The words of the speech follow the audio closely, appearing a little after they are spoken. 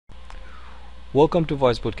Welcome to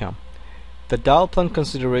Voice Bootcamp. The dial plan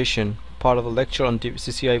consideration part of the lecture on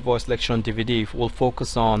CCIE Voice lecture on DVD will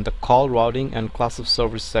focus on the call routing and class of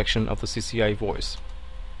service section of the CCIE Voice.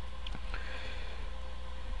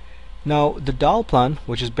 Now, the dial plan,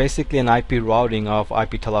 which is basically an IP routing of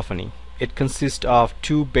IP telephony, it consists of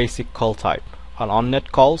two basic call types, an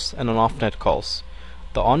on-net calls and an off-net calls.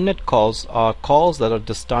 The on-net calls are calls that are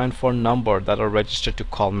destined for a number that are registered to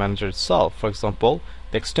call manager itself. For example,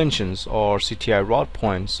 the extensions or CTI route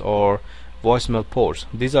points or voicemail ports.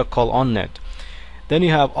 These are called on-net. Then you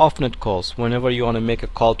have off-net calls. Whenever you want to make a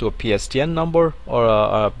call to a PSTN number or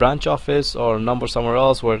a branch office or a number somewhere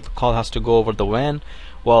else where the call has to go over the WAN,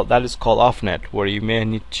 well, that is called off-net, where you may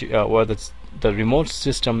need to, where the remote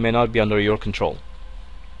system may not be under your control.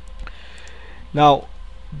 Now,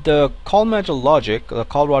 the call manager logic, the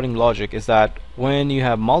call routing logic, is that when you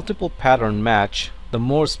have multiple pattern match, the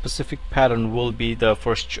more specific pattern will be the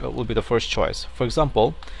first choice. For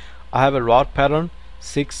example, I have a route pattern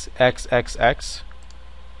 6xxx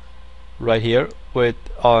right here with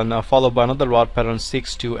followed by another route pattern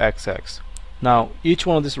 62xx. Now each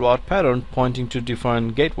one of these route pattern pointing to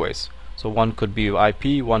different gateways. So one could be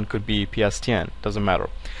IP, one could be PSTN, doesn't matter.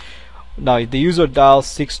 Now if the user dials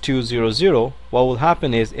 6200, what will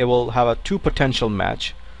happen is it will have a two potential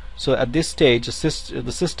match. So at this stage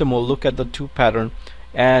the system will look at the two pattern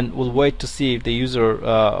and will wait to see if the user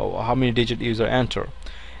how many digit user enter.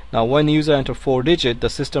 Now when the user enter 4 digit, the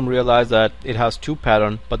system realizes that it has two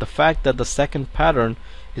pattern, but the fact that the second pattern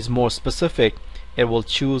is more specific, it will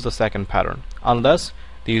choose the second pattern unless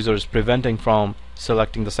the user is preventing from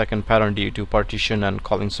selecting the second pattern due to partition and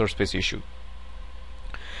calling source space issue.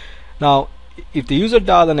 Now if the user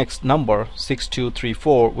dials the next number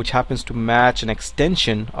 6234, which happens to match an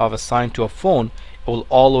extension of assigned to a phone, it will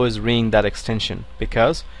always ring that extension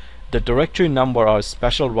because the directory number or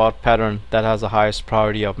special route pattern that has the highest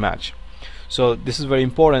priority of match. So this is very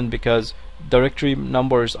important because directory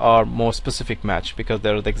numbers are more specific match because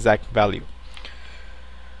they're the exact value.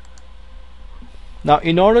 Now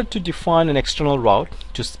in order to define an external route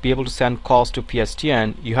to be able to send calls to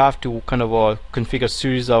PSTN, you have to kind of configure a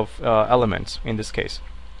series of elements in this case.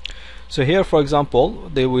 So here, for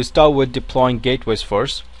example, we start with deploying gateways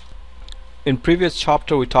first. In previous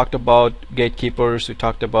chapter we talked about gatekeepers, we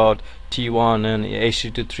talked about T1 and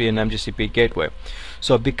HTTP3 and MGCP gateway.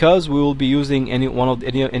 So because we will be using any one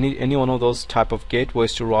of those type of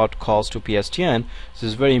gateways to route calls to PSTN, so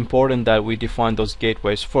it's very important that we define those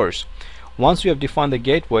gateways first. Once we have defined the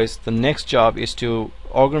gateways, the next job is to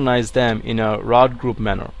organize them in a route group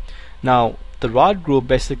manner. Now the route group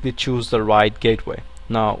basically choose the right gateway.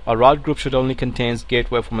 Now a route group should only contains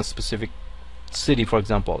gateway from a specific city. For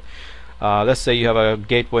example, let's say you have a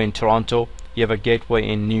gateway in Toronto, you have a gateway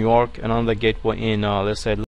in New York, and another gateway in let's say